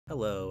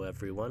Hello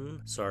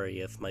everyone. Sorry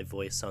if my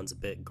voice sounds a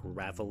bit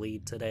gravelly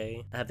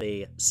today. I have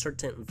a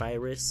certain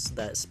virus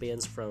that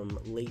spans from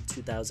late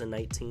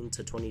 2019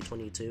 to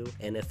 2022,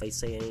 and if I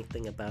say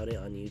anything about it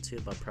on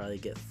YouTube, I'll probably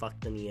get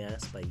fucked in the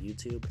ass by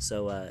YouTube.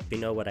 So if you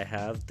know what I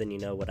have, then you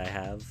know what I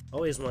have.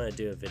 Always want to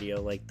do a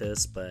video like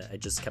this, but I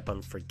just kept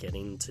on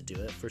forgetting to do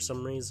it for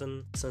some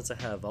reason. Since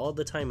I have all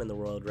the time in the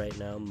world right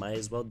now, might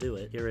as well do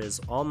it. Here is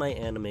all my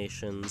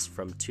animations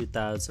from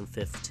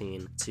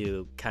 2015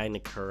 to kinda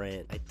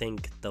current. I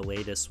think the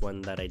latest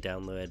one that I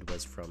downloaded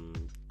was from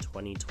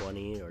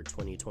 2020 or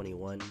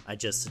 2021. I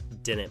just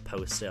didn't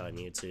post it on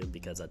YouTube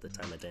because at the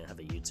time I didn't have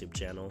a YouTube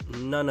channel.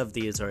 None of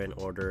these are in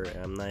order,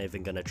 and I'm not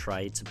even gonna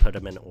try to put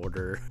them in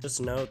order.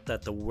 Just note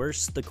that the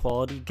worse the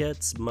quality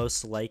gets,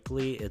 most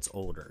likely it's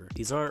older.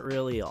 These aren't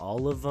really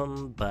all of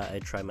them, but I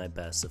try my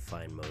best to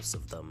find most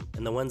of them.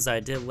 And the ones that I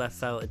did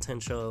left out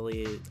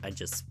intentionally, I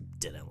just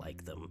didn't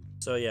like them.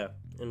 So yeah,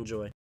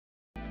 enjoy.